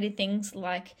incorporated things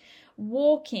like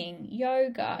walking,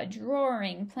 yoga,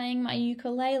 drawing, playing my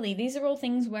ukulele. These are all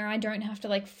things where I don't have to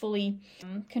like fully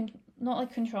not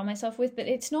like control myself with, but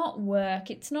it's not work,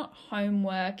 it's not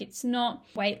homework, it's not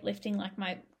weightlifting, like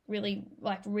my really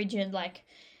like rigid like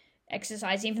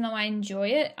exercise, even though I enjoy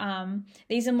it.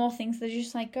 These are more things that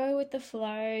just like go with the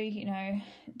flow,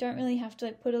 don't really have to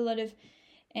like put a lot of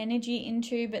energy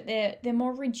into, but they're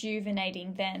more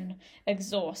rejuvenating than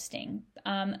exhausting,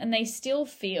 and they still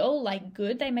feel like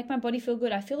good. They make my body feel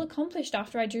good. I feel accomplished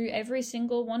after I do every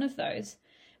single one of those,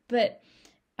 but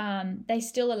they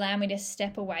still allow me to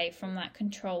step away from that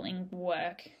controlling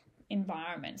work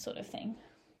environment sort of thing.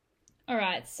 All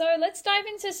right, so let's dive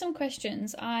into some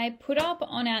questions. I put up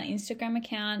on our Instagram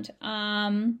account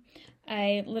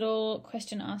a little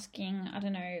question asking, I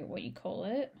don't know what you call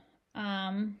it,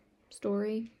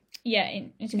 story. Yeah,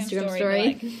 Instagram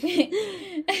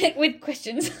story. Like, with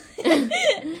questions.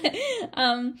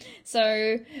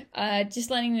 So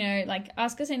just letting you know, like,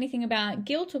 ask us anything about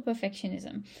guilt or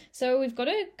perfectionism. So we've got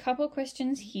a couple of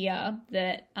questions here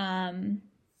that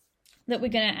that we're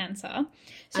going to answer.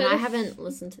 So and I haven't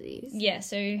listened to these. Yeah,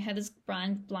 so Heather's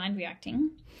blind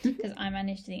reacting because I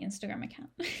manage the Instagram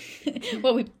account.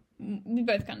 Well, we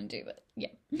both kind of do, but yeah.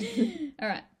 All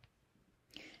right.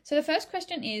 So the first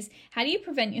question is, how do you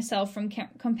prevent yourself from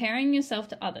comparing yourself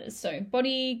to others? So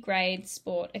body, grades,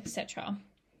 sport, etc.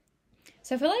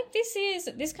 So I feel like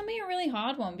this can be a really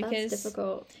hard one because that's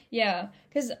difficult. Yeah,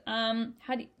 because I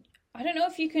don't know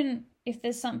if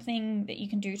there's something that you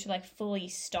can do to like fully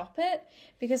stop it,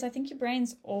 because I think your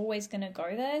brain's always going to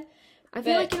go there. I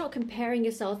feel like you're not comparing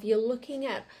yourself. You're looking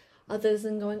at others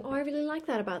and going, oh, I really like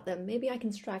that about them. Maybe I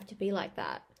can strive to be like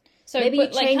that. So maybe you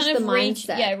change the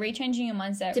mindset. Rechanging your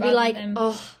mindset. To be like,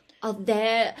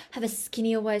 they have a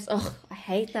skinnier waist. Oh, I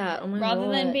hate that. Oh my God. Rather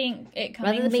than being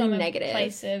negative. A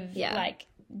place of like,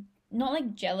 not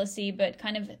like jealousy, but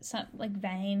kind of like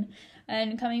vain,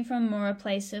 and coming from more a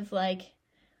place of like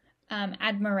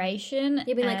admiration.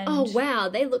 You'd be like, oh wow,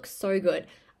 they look so good.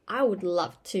 I would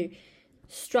love to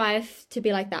strive to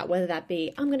be like that, whether that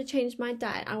be I'm going to change my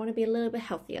diet, I want to be a little bit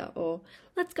healthier, or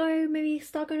let's go maybe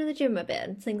start going to the gym a bit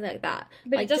and things like that.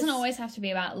 But like, it doesn't always have to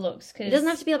be about looks. It doesn't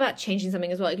have to be about changing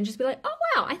something as well. You can just be like, oh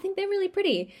wow, I think they're really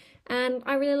pretty and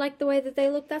I really like the way that they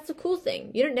look. That's a cool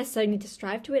thing. You don't necessarily need to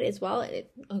strive to it as well. And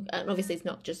obviously it's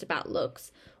not just about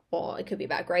looks, or it could be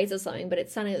about grades or something, but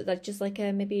it's something that's just like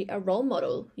maybe a role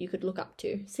model you could look up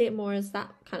to. See it more as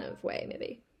that kind of way,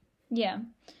 maybe. Yeah.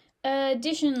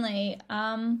 Additionally,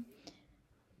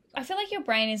 I feel like your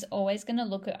brain is always going to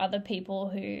look at other people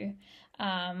who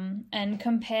and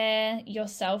compare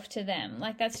yourself to them.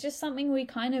 Like, that's just something we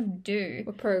kind of do.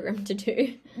 We're programmed to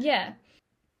do. Yeah.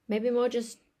 Maybe more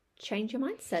just change your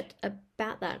mindset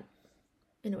about that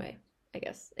in a way, I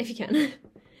guess, if you can.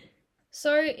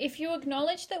 So if you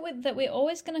acknowledge that we're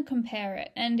always going to compare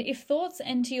it, and if thoughts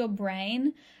enter your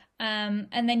brain,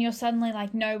 and then you're suddenly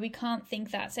like, no, we can't think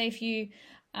that. Say if you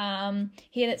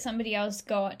hear that somebody else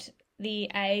got the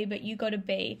A but you got a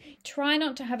B, try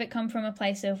not to have it come from a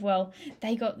place of, well,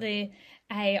 they got the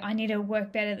A, I need to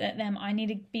work better than them, I need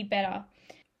to be better.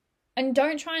 And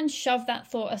don't try and shove that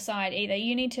thought aside either.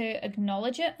 You need to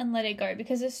acknowledge it and let it go,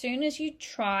 because as soon as you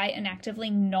try and actively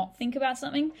not think about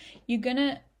something, you're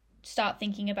gonna start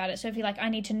thinking about it. So if you're like, I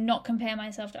need to not compare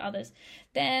myself to others,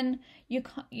 then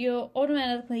you're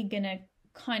automatically gonna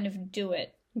kind of do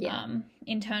it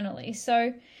internally.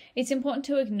 So it's important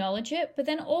to acknowledge it, but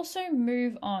then also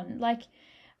move on. Like,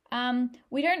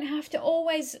 we don't have to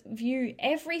always view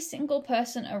every single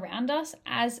person around us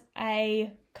as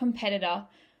a competitor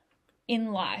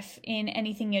in life, in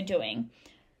anything you're doing.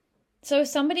 So if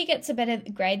somebody gets a better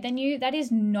grade than you, that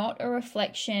is not a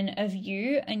reflection of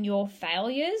you and your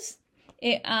failures.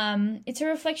 It's a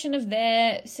reflection of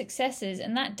their successes,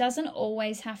 and that doesn't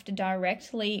always have to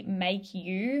directly make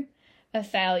you a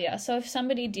failure. So if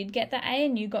somebody did get the A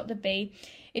and you got the B,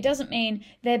 it doesn't mean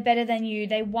they're better than you.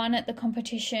 They won at the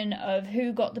competition of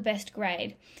who got the best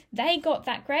grade. They got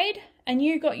that grade and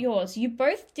you got yours. You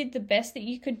both did the best that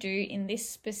you could do in this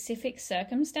specific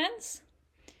circumstance,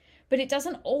 but it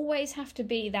doesn't always have to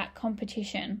be that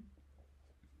competition.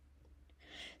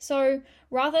 So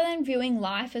rather than viewing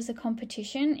life as a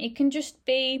competition, it can just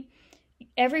be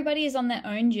everybody is on their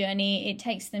own journey. It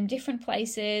takes them different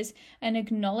places, and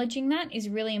acknowledging that is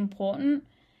really important,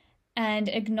 and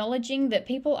acknowledging that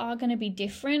people are going to be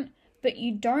different, but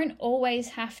you don't always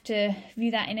have to view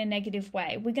that in a negative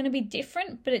way. We're going to be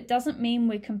different, but it doesn't mean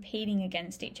we're competing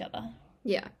against each other.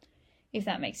 Yeah. If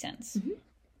that makes sense. Mm-hmm.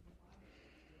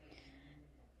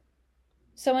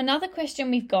 So another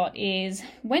question we've got is,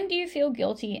 when do you feel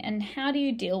guilty and how do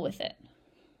you deal with it?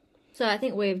 So I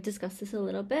think we've discussed this a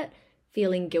little bit.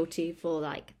 Feeling guilty for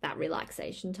like that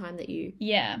relaxation time that you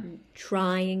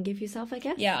try and give yourself, I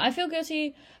guess. Yeah, I feel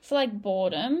guilty for like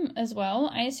boredom as well.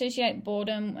 I associate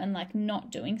boredom and like not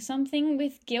doing something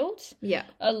with guilt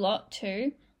a lot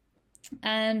too.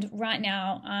 And right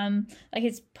now, like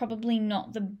it's probably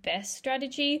not the best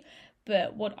strategy,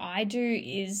 but what I do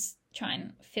is try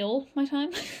and fill my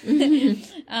time.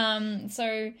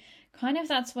 So kind of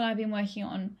that's what I've been working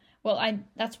on. Well,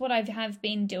 that's what I have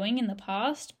been doing in the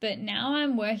past, but now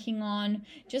I'm working on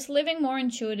just living more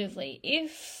intuitively.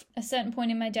 If a certain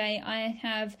point in my day I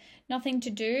have nothing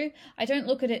to do, I don't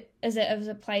look at it as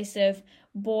a place of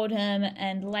boredom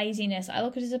and laziness. I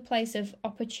look at it as a place of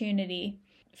opportunity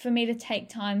for me to take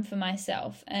time for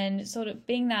myself and sort of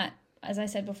being that, as I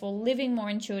said before, living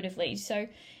more intuitively. So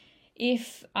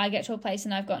if I get to a place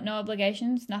and I've got no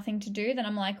obligations, nothing to do, then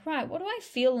I'm like, right, what do I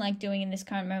feel like doing in this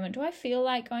current moment? Do I feel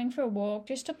like going for a walk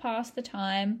just to pass the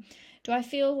time? Do I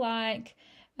feel like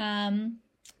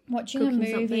watching a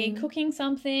movie, cooking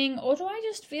something, or do I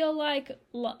just feel like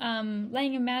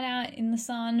laying a mat out in the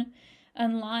sun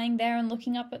and lying there and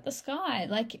looking up at the sky?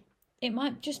 Like, it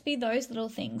might just be those little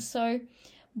things. So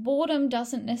boredom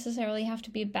doesn't necessarily have to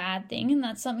be a bad thing, and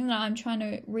that's something that I'm trying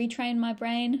to retrain my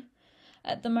brain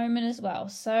at the moment as well.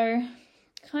 So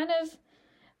kind of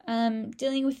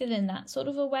dealing with it in that sort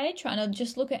of a way, trying to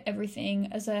just look at everything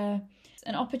as an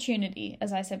opportunity,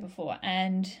 as I said before,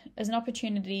 and as an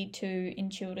opportunity to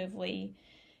intuitively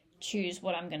choose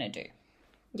what I'm going to do.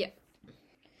 Yeah.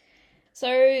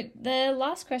 So the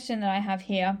last question that I have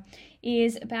here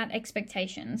is about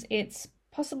expectations. It's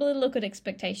possibly look at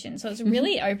expectations. So it's a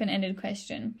really open-ended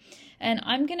question. And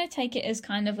I'm going to take it as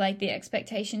kind of like the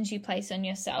expectations you place on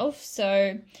yourself.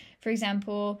 So, for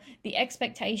example, the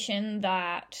expectation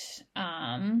that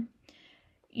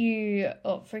you,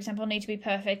 for example, need to be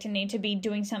perfect and need to be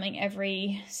doing something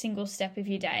every single step of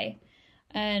your day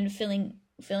and filling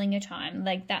your time.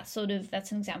 Like that's an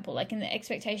example. Like in the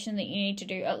expectation that you need to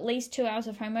do at least 2 hours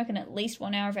of homework and at least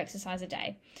 1 hour of exercise a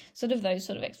day. Sort of those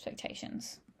sort of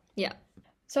expectations. Yeah.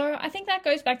 So I think that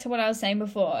goes back to what I was saying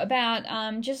before about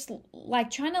just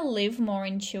like trying to live more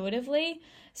intuitively.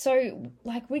 So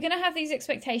like we're going to have these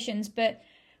expectations, but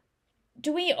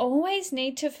do we always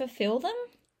need to fulfill them?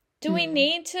 Do we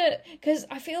need to, because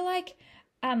I feel like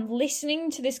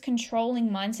listening to this controlling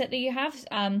mindset that you have,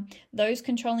 those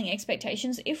controlling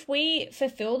expectations, if we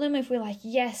fulfill them, if we're like,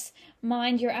 yes,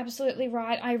 mind, you're absolutely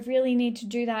right, I really need to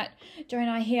do that, don't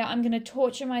I? Here, I'm going to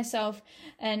torture myself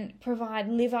and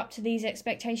live up to these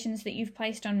expectations that you've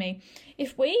placed on me.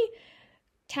 If we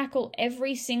tackle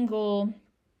every single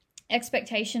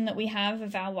expectation that we have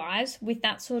of our lives with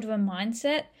that sort of a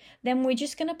mindset, then we're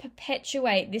just going to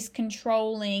perpetuate this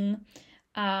controlling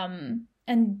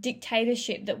and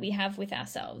dictatorship that we have with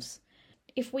ourselves.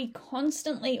 If we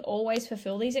constantly always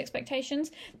fulfill these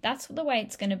expectations, that's the way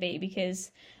it's going to be,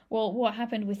 because, well, what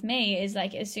happened with me is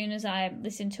like as soon as I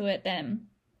listen to it,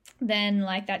 then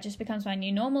like that just becomes my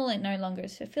new normal. It no longer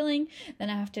is fulfilling. Then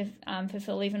I have to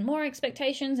fulfill even more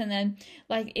expectations, and then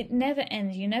like it never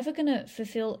ends. You're never going to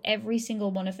fulfill every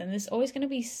single one of them. There's always going to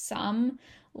be some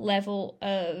level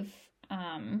of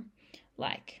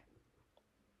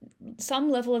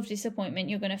disappointment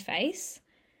you're going to face.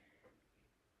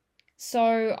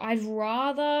 So I'd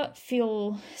rather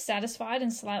feel satisfied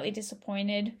and slightly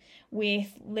disappointed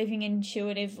with living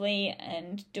intuitively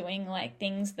and doing like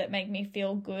things that make me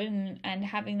feel good and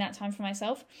having that time for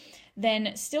myself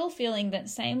than still feeling that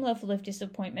same level of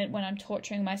disappointment when I'm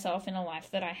torturing myself in a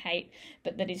life that I hate,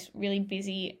 but that is really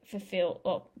busy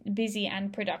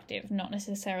and productive, not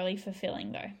necessarily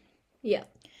fulfilling though. Yeah.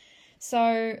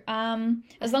 So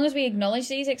as long as we acknowledge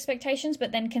these expectations,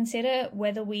 but then consider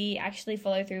whether we actually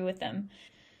follow through with them.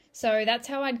 So that's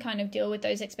how I'd kind of deal with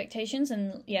those expectations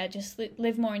and, yeah, just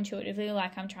live more intuitively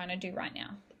like I'm trying to do right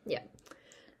now. Yeah.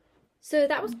 So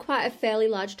that was quite a fairly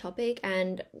large topic,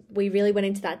 and we really went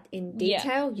into that in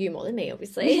detail. Yeah. You more than me,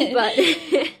 obviously. But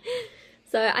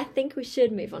so I think we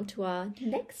should move on to our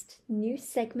next new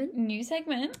segment.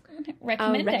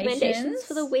 Recommendations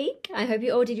for the week. I hope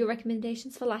you all did your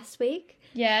recommendations for last week.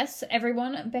 Yes,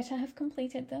 everyone better have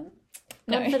completed them.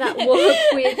 Gone for that walk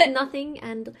with nothing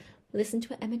and listen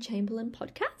to an Emma Chamberlain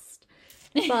podcast.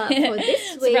 But for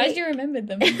this week... Surprised you remembered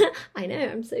them. I know,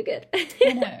 I'm so good.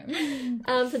 I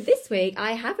know. For this week,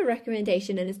 I have a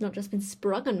recommendation, and it's not just been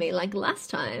sprung on me like last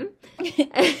time.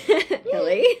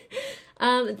 Ellie.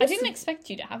 I didn't expect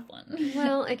you to have one.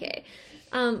 Well, okay.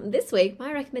 This week,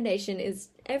 my recommendation is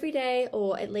every day,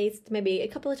 or at least maybe a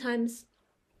couple of times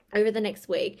over the next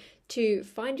week, to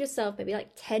find yourself maybe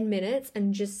like 10 minutes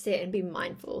and just sit and be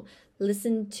mindful.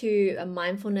 Listen to a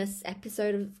mindfulness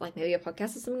episode of like maybe a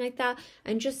podcast or something like that,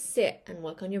 and just sit and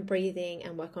work on your breathing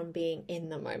and work on being in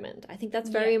the moment. I think that's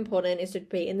very important, is to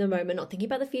be in the moment, not thinking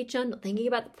about the future, not thinking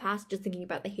about the past, just thinking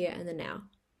about the here and the now.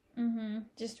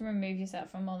 Just to remove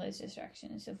yourself from all those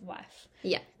distractions of life.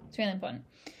 Yeah. It's really important.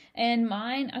 And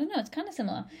mine, I don't know, it's kind of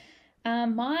similar.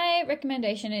 My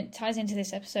recommendation, it ties into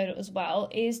this episode as well,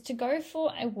 is to go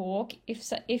for a walk.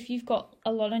 If you've got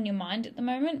a lot on your mind at the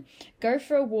moment, go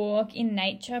for a walk in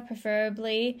nature,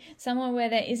 preferably somewhere where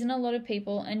there isn't a lot of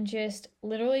people, and just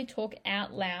literally talk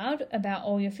out loud about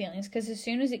all your feelings. Because as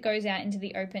soon as it goes out into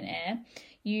the open air,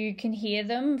 you can hear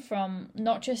them from they're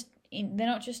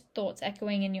not just thoughts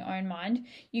echoing in your own mind.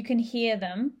 You can hear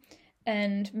them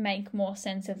and make more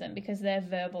sense of them because they're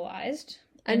verbalized.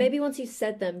 And maybe once you've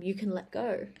said them, you can let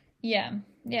go. Yeah,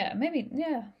 maybe,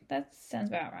 that sounds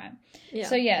about right.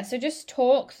 Yeah. So just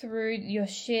talk through your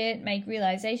shit, make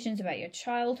realizations about your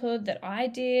childhood that I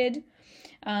did.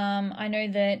 I know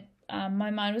that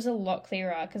my mind was a lot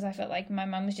clearer because I felt like my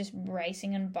mind was just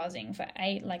racing and buzzing for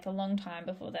a long time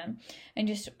before then. And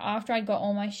just after I got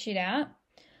all my shit out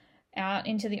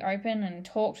into the open and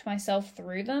talked myself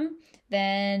through them,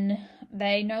 then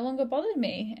they no longer bothered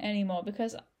me anymore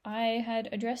because I had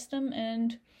addressed them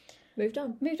and moved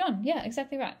on. Yeah,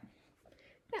 exactly right.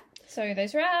 Yeah. So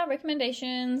those are our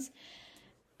recommendations.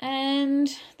 And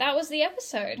that was the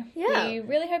episode. Yeah. We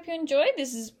really hope you enjoyed.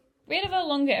 This is a bit of a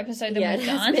longer episode than we've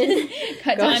done.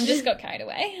 Time just got carried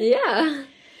away. Yeah.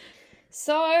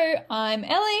 So, I'm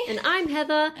Ellie. And I'm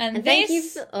Heather. And thank you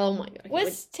this oh my God.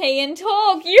 was Tea and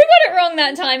Talk. You got it wrong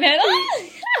that time,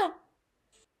 Heather.